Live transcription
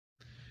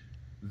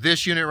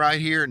This unit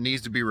right here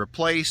needs to be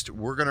replaced.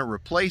 We're gonna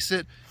replace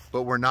it,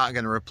 but we're not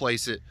gonna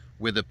replace it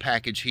with a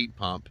package heat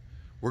pump.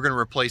 We're gonna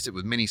replace it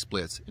with mini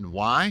splits. And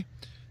why?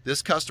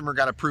 This customer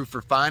got approved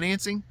for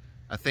financing.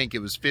 I think it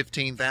was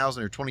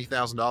 $15,000 or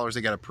 $20,000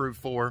 they got approved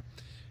for.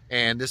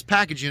 And this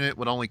package unit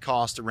would only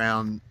cost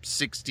around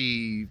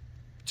 $6,200,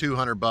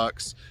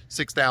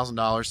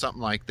 $6,000,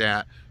 something like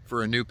that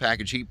for a new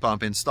package heat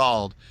pump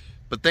installed.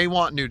 But they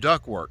want new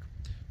ductwork.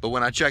 But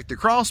when I checked the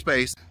crawl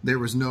space, there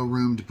was no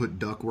room to put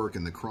ductwork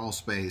in the crawl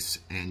space,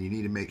 and you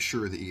need to make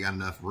sure that you got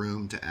enough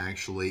room to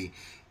actually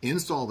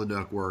install the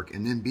ductwork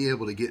and then be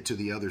able to get to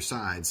the other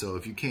side. So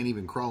if you can't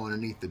even crawl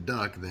underneath the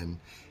duct, then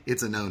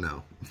it's a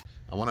no-no.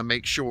 I want to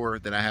make sure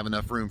that I have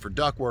enough room for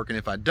ductwork, and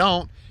if I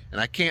don't, and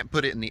I can't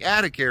put it in the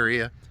attic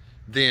area,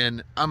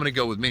 then I'm going to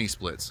go with mini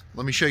splits.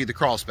 Let me show you the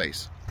crawl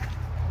space.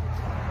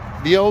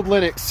 The old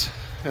Linux,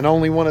 and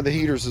only one of the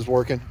heaters is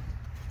working.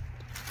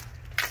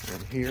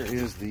 And here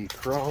is the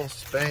crawl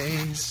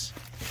space.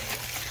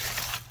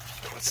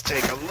 Let's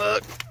take a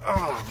look.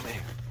 Oh,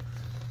 man.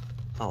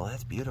 Oh,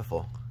 that's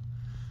beautiful.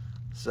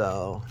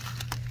 So,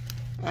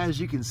 as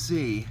you can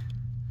see,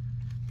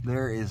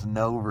 there is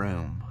no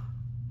room.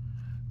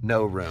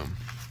 No room.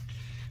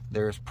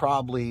 There's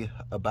probably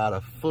about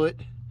a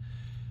foot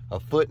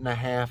and a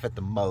half at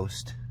the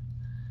most.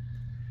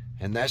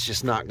 And that's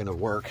just not gonna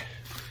work.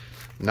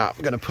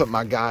 Not gonna put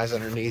my guys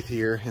underneath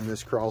here in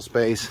this crawl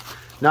space.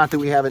 Not that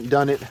we haven't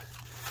done it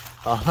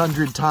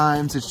 100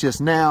 times. It's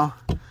just now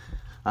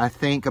I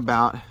think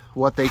about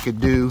what they could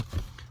do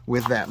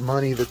with that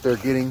money that they're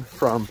getting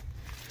from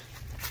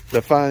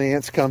the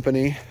finance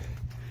company.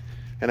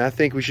 And I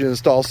think we should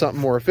install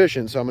something more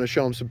efficient. So I'm gonna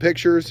show them some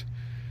pictures,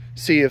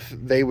 see if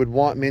they would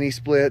want mini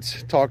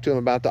splits, talk to them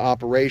about the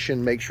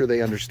operation, make sure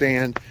they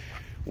understand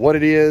what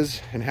it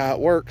is and how it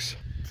works.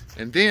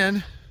 And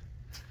then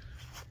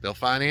they'll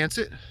finance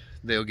it.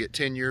 They'll get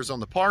 10 years on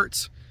the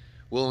parts.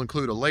 We'll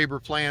include a labor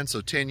plan,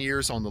 so 10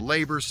 years on the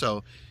labor.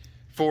 So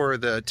for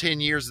the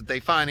 10 years that they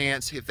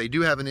finance, if they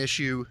do have an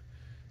issue,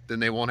 then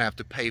they won't have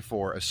to pay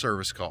for a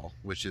service call,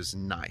 which is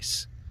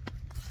nice.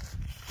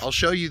 I'll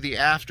show you the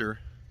after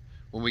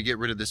when we get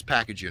rid of this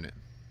package unit.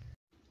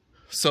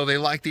 So they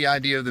like the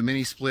idea of the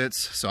mini splits,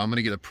 so I'm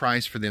gonna get a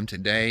price for them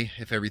today.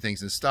 If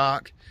everything's in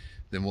stock,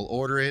 then we'll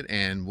order it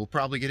and we'll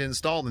probably get it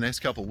installed in the next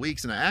couple of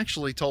weeks. And I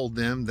actually told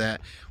them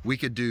that we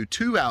could do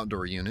 2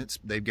 outdoor units.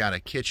 They've got a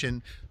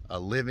kitchen, a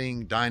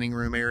living, dining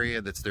room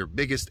area that's their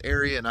biggest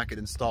area, and I could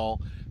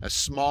install a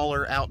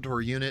smaller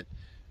outdoor unit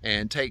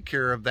and take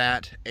care of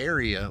that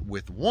area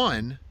with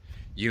 1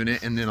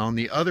 unit. And then on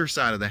the other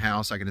side of the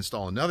house, I can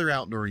install another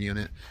outdoor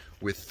unit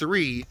with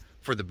 3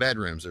 for the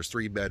bedrooms. There's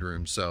 3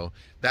 bedrooms. So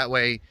that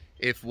way,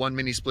 if one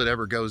mini split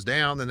ever goes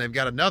down, then they've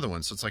got another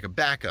one. So it's like a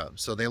backup.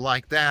 So they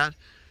like that.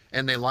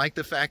 And they like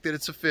the fact that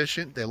it's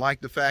efficient. They like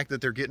the fact that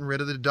they're getting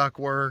rid of the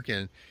ductwork,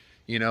 and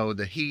you know,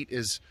 the heat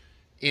is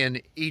in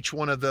each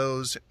one of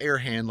those air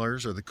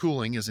handlers, or the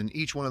cooling is in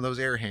each one of those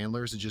air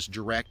handlers. It's just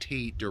direct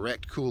heat,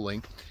 direct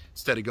cooling,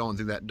 instead of going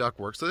through that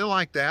ductwork. So they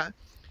like that.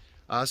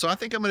 So I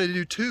think I'm going to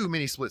do 2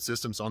 mini split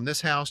systems on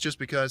this house, just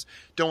because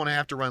don't want to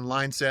have to run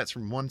line sets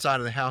from one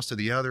side of the house to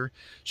the other.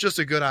 It's just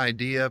a good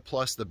idea,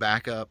 plus the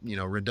backup, you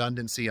know,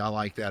 redundancy. I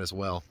like that as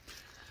well.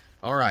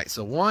 All right,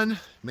 so 1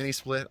 mini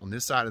split on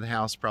this side of the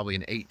house, probably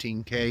an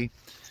 18K.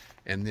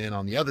 And then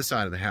on the other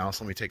side of the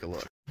house, let me take a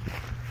look.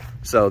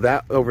 So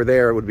that over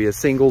there would be a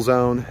single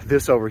zone.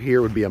 This over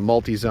here would be a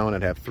multi-zone.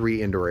 I'd have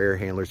 3 indoor air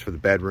handlers for the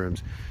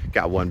bedrooms.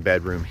 Got 1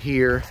 bedroom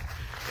here.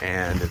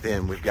 And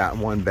then we've got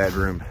 1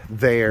 bedroom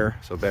there.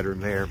 So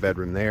bedroom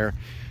there,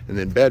 and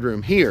then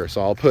bedroom here.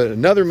 So I'll put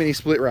another mini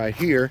split right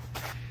here,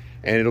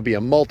 and it'll be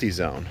a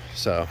multi-zone.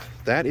 So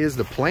that is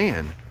the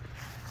plan.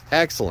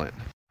 Excellent.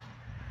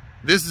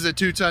 This is a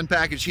 2-ton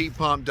package heat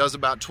pump, does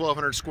about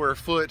 1,200 square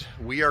foot.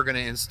 We are going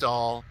to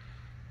install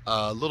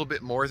a little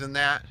bit more than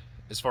that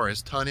as far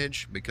as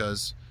tonnage,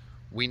 because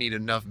we need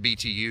enough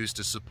BTUs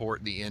to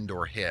support the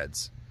indoor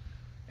heads.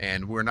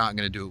 And we're not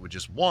going to do it with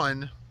just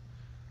 1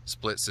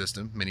 split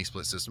system, mini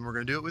split system. We're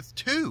going to do it with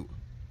 2.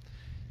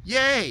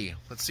 Yay!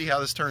 Let's see how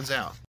this turns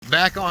out.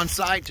 Back on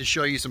site to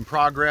show you some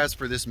progress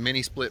for this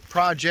mini split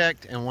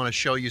project, and want to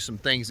show you some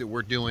things that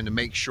we're doing to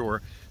make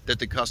sure that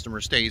the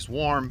customer stays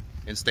warm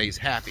and stays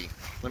happy.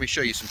 Let me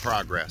show you some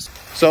progress.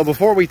 So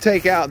before we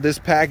take out this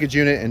package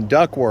unit and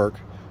ductwork,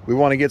 we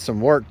want to get some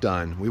work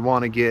done. We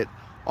want to get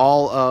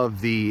all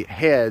of the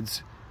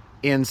heads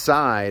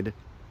inside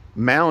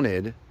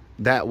mounted.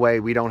 That way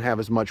we don't have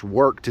as much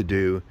work to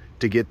do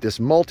to get this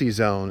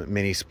multi-zone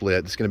mini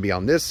split that's going to be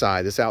on this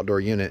side, this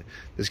outdoor unit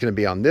that's going to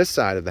be on this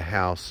side of the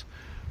house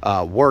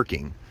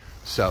working.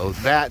 So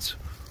that's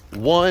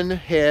 1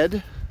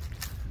 head.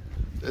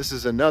 This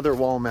is another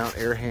wall mount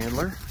air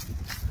handler.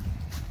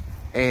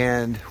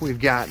 And we've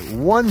got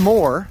 1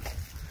 more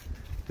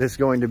that's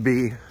going to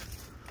be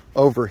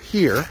over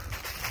here.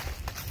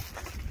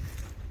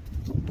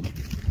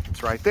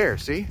 It's right there,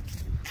 see?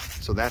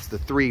 So that's the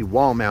 3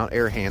 wall mount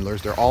air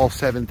handlers. They're all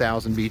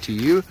 7,000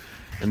 BTU,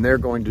 and they're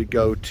going to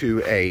go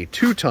to a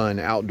 2-ton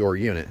outdoor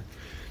unit.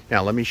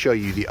 Now let me show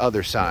you the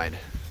other side.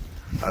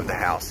 of the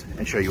house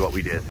and show you what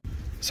we did.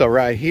 So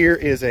right here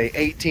is a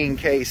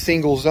 18K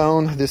single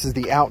zone. This is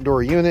the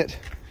outdoor unit.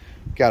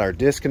 Got our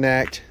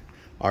disconnect,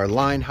 our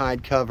line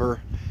hide cover,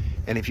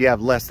 and if you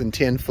have less than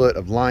 10 foot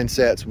of line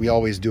sets, we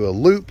always do a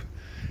loop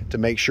to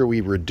make sure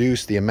we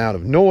reduce the amount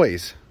of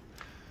noise.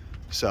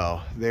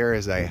 So there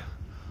is a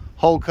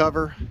hole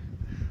cover,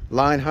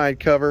 line hide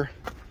cover,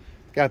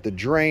 got the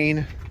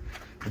drain,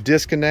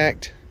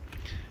 disconnect.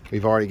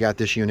 We've already got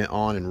this unit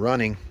on and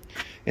running,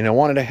 and I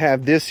wanted to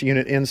have this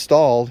unit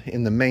installed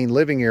in the main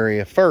living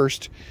area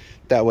first.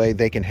 That way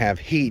they can have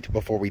heat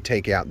before we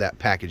take out that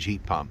package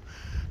heat pump.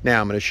 Now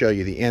I'm going to show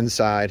you the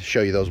inside,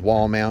 show you those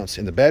wall mounts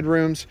in the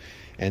bedrooms,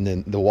 and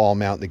then the wall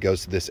mount that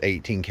goes to this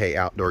 18K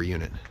outdoor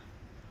unit.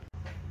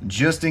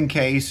 Just in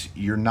case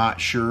you're not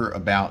sure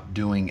about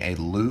doing a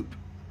loop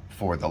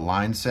for the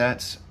line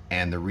sets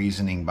and the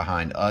reasoning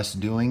behind us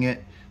doing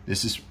it,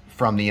 this is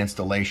from the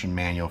installation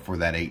manual for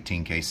that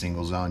 18K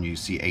single zone. You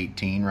see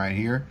 18 right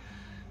here,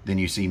 then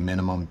you see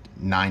minimum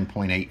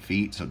 9.8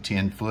 feet, so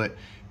 10 foot.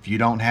 If you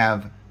don't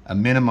have a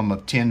minimum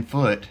of 10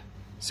 foot, it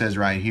says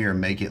right here,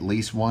 make at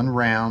least one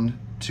round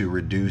to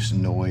reduce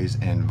noise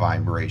and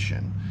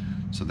vibration.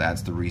 So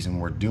that's the reason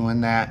we're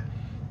doing that.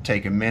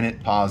 Take a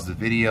minute, pause the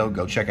video,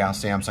 go check out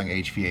Samsung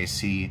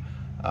HVAC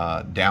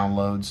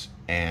downloads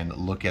and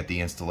look at the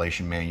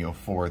installation manual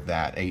for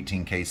that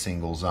 18K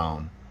single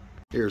zone.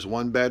 Here's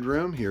one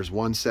bedroom, here's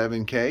one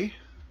 7K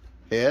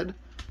head.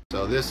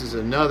 So this is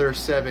another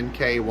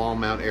 7K wall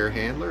mount air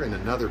handler in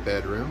another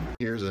bedroom.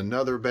 Here's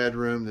another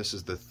bedroom. This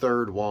is the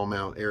third wall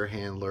mount air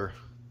handler.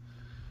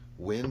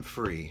 Wind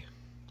free,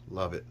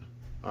 love it.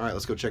 All right,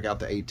 let's go check out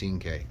the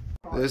 18K.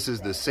 This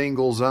is the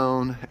single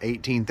zone,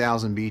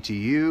 18,000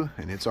 BTU,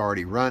 and it's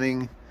already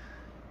running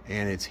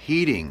and it's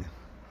heating.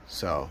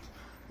 So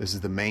this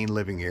is the main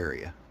living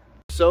area.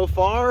 So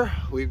far,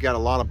 we've got a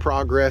lot of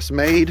progress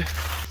made,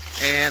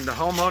 and the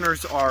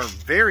homeowners are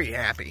very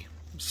happy.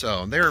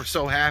 So they're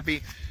so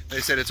happy.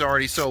 They said it's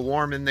already so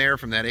warm in there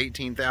from that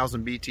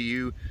 18,000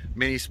 BTU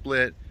mini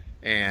split,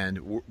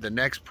 and the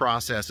next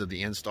process of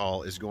the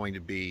install is going to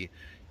be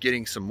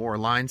getting some more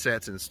line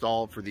sets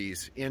installed for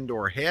these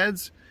indoor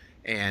heads,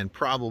 and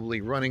probably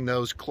running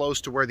those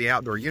close to where the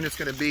outdoor unit's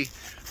going to be,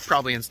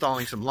 probably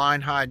installing some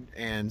line hide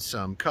and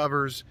some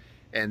covers,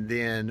 and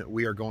then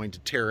we are going to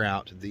tear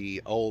out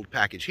the old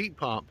package heat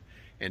pump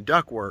and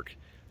ductwork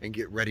and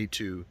get ready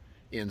to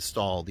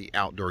install the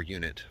outdoor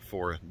unit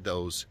for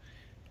those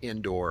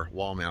indoor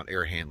wall mount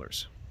air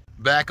handlers.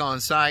 Back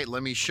on site,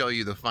 let me show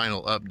you the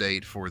final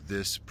update for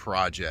this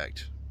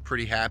project.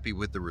 Pretty happy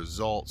with the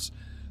results.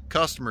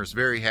 Customers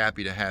very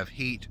happy to have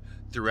heat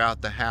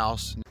throughout the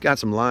house. Got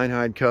some line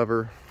hide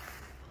cover,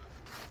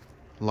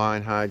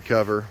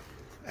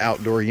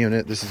 outdoor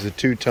unit. This is a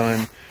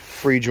 2-ton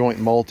free joint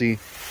multi.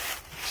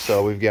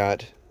 So we've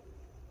got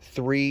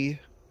 3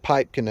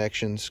 pipe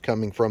connections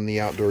coming from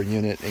the outdoor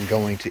unit and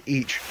going to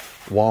each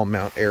wall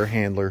mount air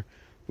handler.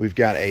 We've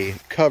got a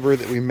cover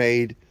that we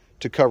made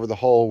to cover the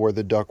hole where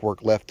the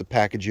ductwork left the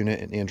package unit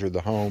and entered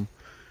the home.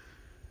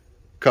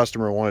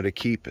 Customer wanted to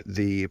keep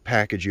the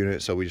package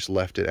unit, so we just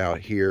left it out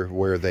here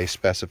where they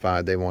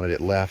specified they wanted it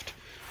left.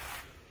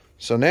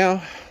 So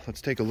now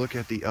let's take a look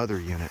at the other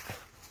unit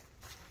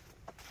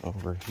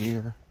over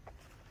here.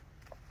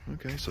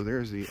 Okay, so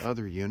there's the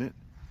other unit,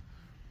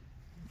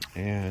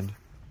 and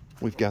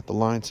we've got the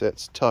line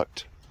sets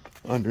tucked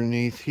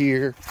underneath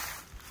here.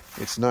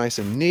 It's nice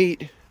and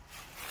neat.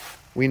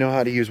 We know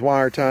how to use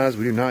wire ties.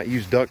 We do not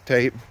use duct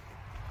tape.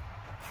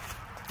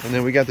 And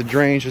then we got the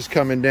drains just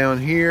coming down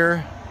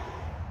here.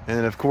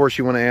 And of course,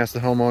 you want to ask the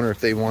homeowner if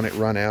they want it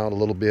run out a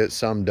little bit.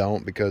 Some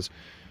don't, because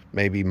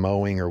maybe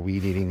mowing or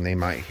weed eating, they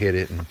might hit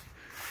it and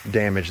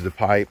damage the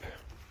pipe.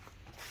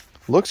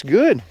 Looks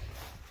good.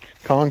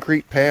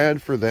 Concrete pad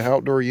for the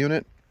outdoor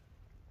unit.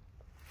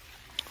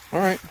 All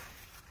right,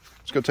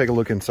 let's go take a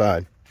look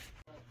inside.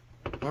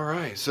 All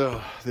right,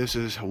 so this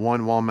is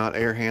one wall mount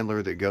air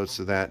handler that goes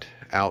to that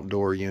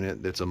outdoor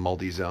unit that's a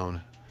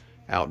multi-zone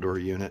outdoor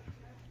unit.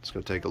 Let's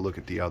go take a look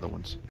at the other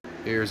ones.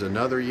 Here's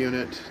another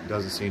unit.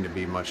 Doesn't seem to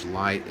be much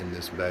light in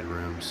this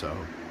bedroom, so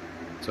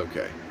it's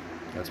okay.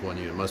 That's one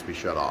unit, must be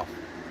shut off.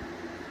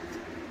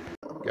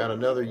 Got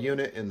another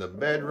unit in the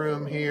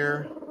bedroom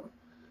here.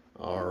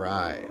 All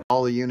right.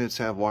 All the units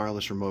have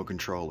wireless remote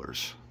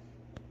controllers.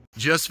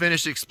 Just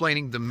finished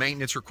explaining the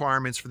maintenance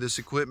requirements for this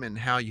equipment and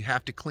how you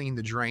have to clean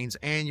the drains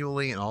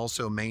annually and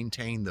also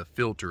maintain the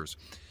filters.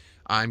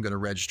 I'm going to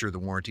register the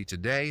warranty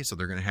today, so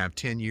they're going to have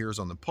 10 years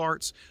on the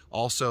parts.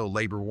 Also,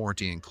 labor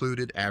warranty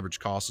included. Average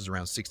cost is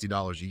around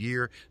 $60 a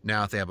year.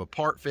 Now, if they have a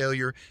part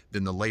failure,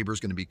 then the labor is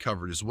going to be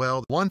covered as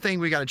well. One thing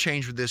we got to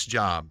change for this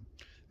job,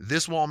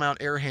 this wall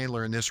mount air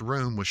handler in this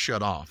room was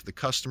shut off. The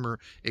customer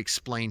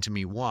explained to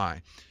me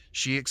why.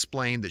 she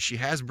explained that she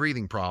has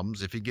breathing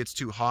problems. If it gets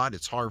too hot,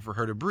 it's hard for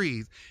her to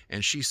breathe.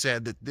 And she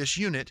said that this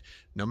unit,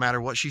 no matter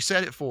what she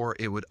set it for,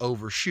 it would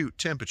overshoot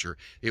temperature.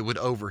 It would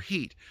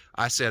overheat.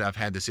 I said, I've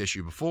had this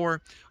issue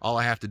before. All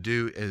I have to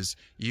do is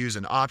use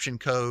an option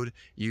code,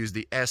 use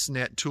the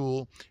SNET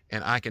tool,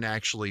 and I can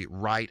actually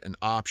write an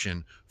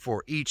option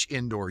for each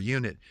indoor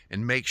unit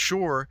and make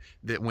sure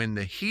that when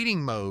the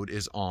heating mode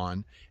is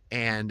on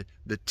and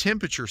the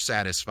temperature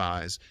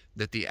satisfies,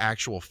 that the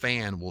actual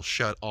fan will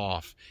shut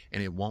off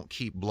and it won't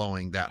keep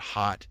blowing that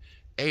hot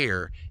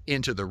air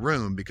into the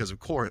room, because of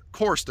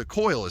course the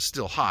coil is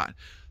still hot.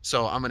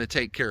 So I'm going to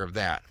take care of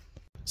that.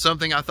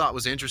 Something I thought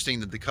was interesting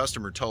that the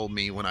customer told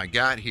me when I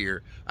got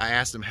here, I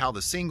asked them how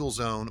the single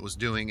zone was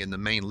doing in the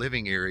main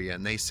living area,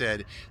 and they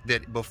said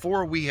that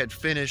before we had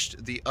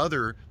finished the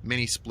other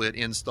mini split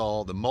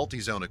install, the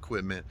multi-zone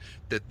equipment,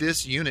 that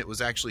this unit was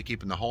actually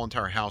keeping the whole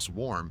entire house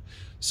warm.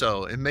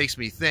 So it makes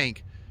me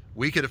think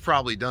we could have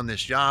probably done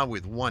this job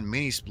with one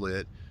mini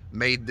split,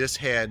 made this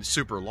head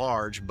super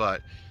large,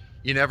 but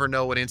you never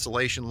know what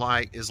insulation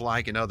is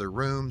like in other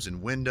rooms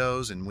and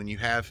windows, and when you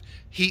have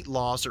heat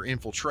loss or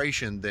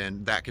infiltration,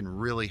 then that can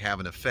really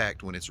have an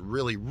effect when it's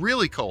really,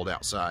 really cold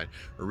outside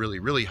or really,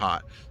 really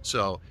hot.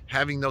 So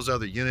having those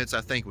other units,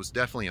 I think, was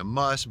definitely a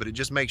must, but it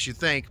just makes you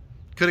think,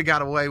 could have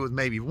got away with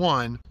maybe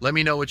one. Let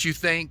me know what you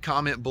think.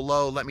 Comment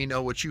below. Let me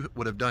know what you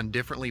would have done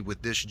differently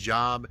with this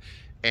job,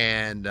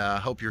 and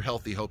hope you're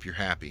healthy, hope you're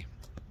happy.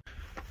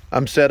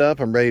 I'm set up.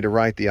 I'm ready to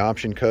write the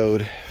option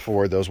code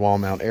for those wall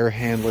mount air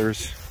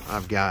handlers.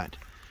 I've got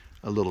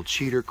a little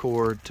cheater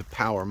cord to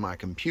power my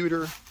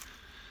computer.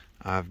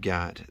 I've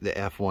got the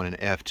F1 and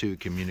F2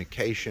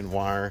 communication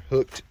wire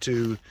hooked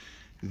to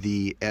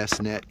the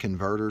SNET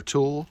converter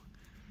tool.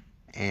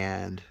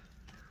 And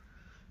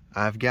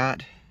I've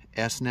got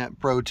SNET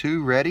Pro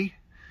 2 ready.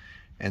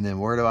 And then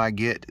where do I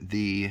get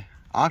the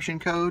option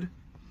code?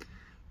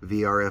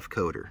 VRF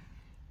coder.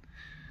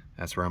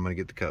 That's where I'm going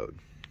to get the code.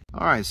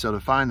 All right, so to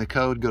find the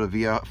code, go to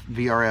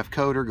VRF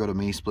coder, go to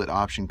mini split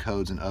option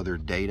codes and other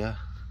data.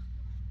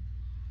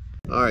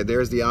 All right,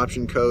 there's the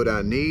option code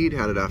I need.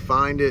 How did I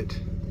find it?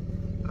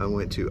 I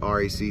went to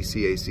RAC,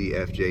 CAC,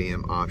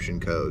 FJM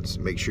option codes.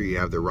 Make sure you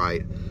have the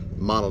right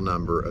model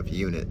number of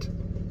unit.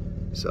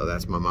 So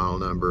that's my model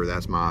number,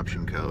 that's my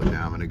option code.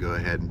 Now I'm gonna go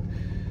ahead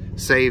and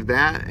save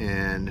that,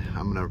 and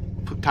I'm gonna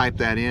type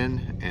that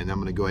in, and I'm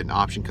gonna go ahead and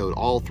option code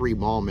all 3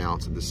 wall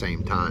mounts at the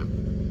same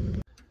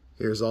time.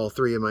 Here's all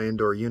 3 of my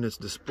indoor units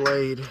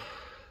displayed.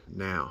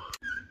 Now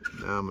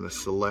I'm gonna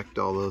select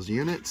all those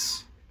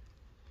units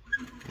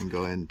and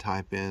go ahead and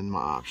type in my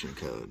option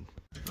code.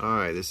 All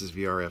right, this is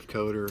VRF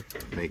coder.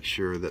 Make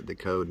sure that the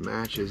code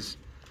matches.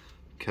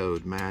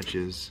 Code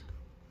matches.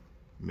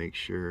 Make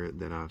sure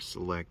that I've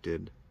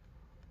selected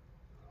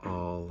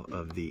all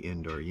of the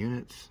indoor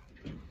units.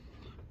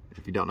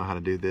 If you don't know how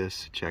to do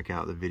this, check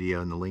out the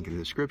video in the link in the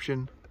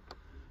description.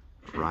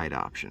 Right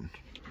option.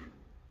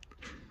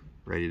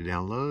 Ready to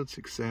download,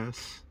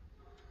 success.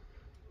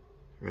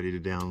 Ready to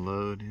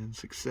download and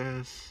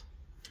success.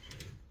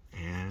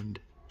 And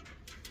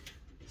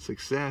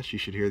success. You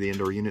should hear the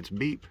indoor units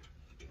beep.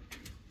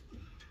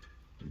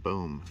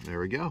 Boom, there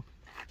we go.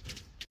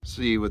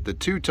 See, with the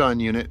 2-ton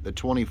unit, the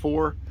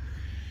 24,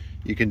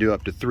 you can do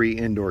up to 3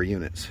 indoor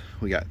units.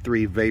 We got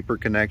 3 vapor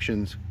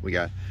connections. We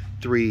got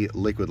 3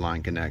 liquid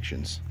line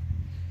connections.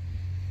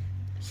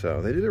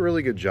 So they did a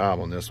really good job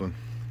on this one.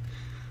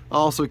 I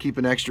also keep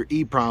an extra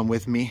EEPROM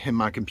with me in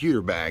my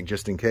computer bag,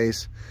 just in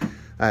case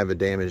I have a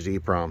damaged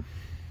EEPROM.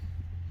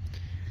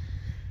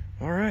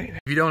 All right.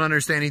 If you don't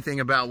understand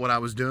anything about what I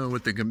was doing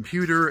with the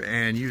computer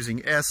and using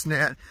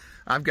SNET,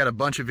 I've got a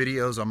bunch of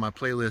videos on my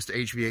playlist,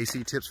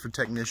 HVAC Tips for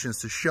Technicians,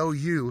 to show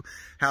you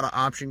how to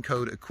option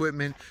code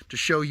equipment, to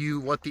show you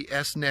what the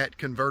SNET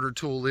converter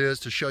tool is,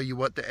 to show you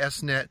what the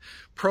SNET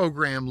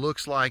program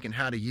looks like and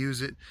how to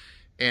use it.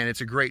 And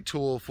it's a great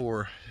tool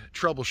for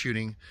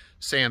troubleshooting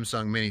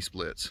Samsung mini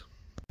splits.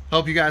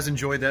 Hope you guys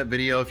enjoyed that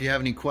video. If you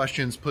have any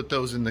questions, put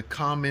those in the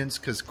comments,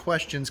 because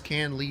questions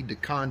can lead to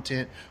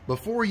content.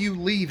 Before you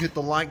leave, hit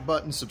the like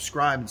button,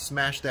 subscribe, and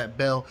smash that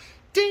bell.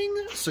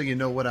 Ding! So you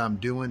know what I'm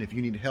doing. If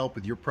you need help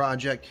with your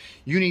project,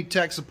 you need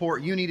tech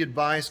support, you need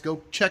advice,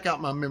 go check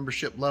out my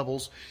membership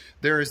levels.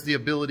 There is the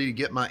ability to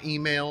get my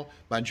email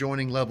by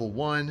joining level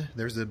 1.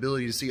 There's the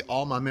ability to see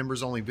all my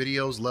members only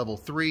videos, level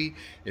 3.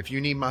 If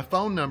you need my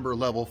phone number,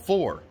 level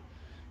 4.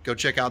 Go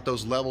check out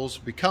those levels.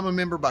 Become a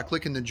member by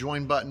clicking the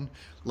join button.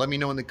 Let me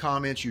know in the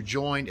comments you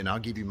joined, and I'll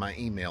give you my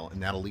email,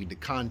 and that'll lead to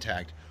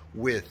contact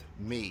with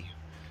me.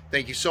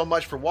 Thank you so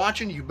much for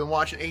watching. You've been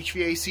watching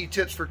HVAC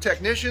Tips for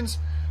Technicians.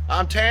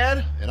 I'm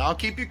Tad, and I'll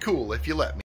keep you cool if you let me.